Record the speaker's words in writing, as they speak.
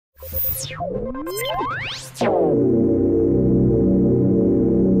Hey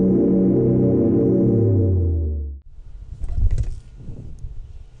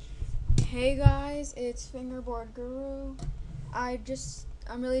guys, it's Fingerboard Guru. I'm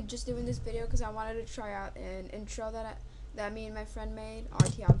really just doing this video because I wanted to try out an intro that me and my friend made.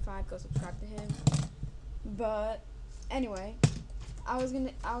 RT5, go subscribe to him. But anyway, I was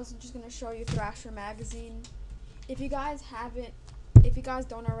just gonna show you Thrasher magazine. If you guys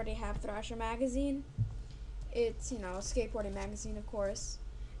don't already have Thrasher magazine, it's, a skateboarding magazine, of course,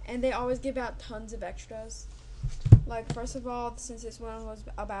 and they always give out tons of extras. Like, first of all, since this one was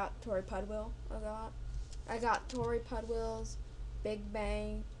about Tori Pudwill, I got Tori Pudwill's Big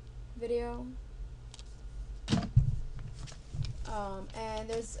Bang video. And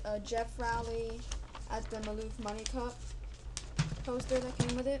there's a Jeff Rowley at the Maloof Money Cup poster that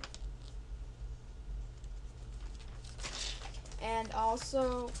came with it. And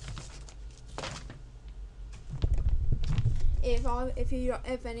also, if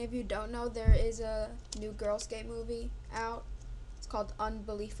any of you don't know, there is a new girl skate movie out. It's called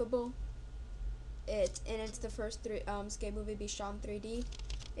Unbelievable. It's the first skate movie to be shot in 3D.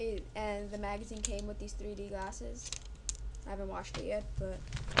 And the magazine came with these 3D glasses. I haven't watched it yet, but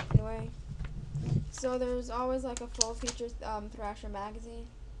anyway. So there's always like a full feature Thrasher magazine,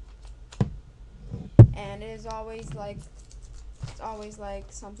 and it is always like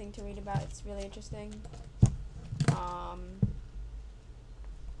something to read about. It's really interesting.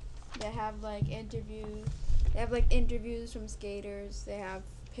 They have like interviews. They have like interviews from skaters. They have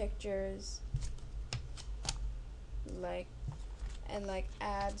pictures, and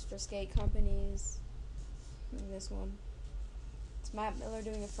ads for skate companies. Like this one. It's Matt Miller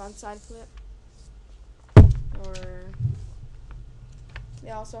doing a frontside flip. Or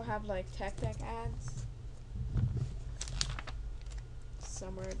they also have like Tech Deck ads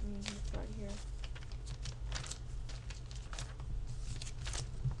somewhere in front here.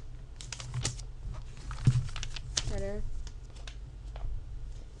 Right.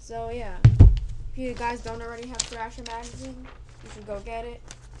 So yeah, if you guys don't already have Thrasher magazine, you should go get it.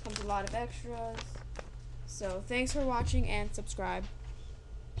 Comes with a lot of extras. So thanks for watching and subscribe.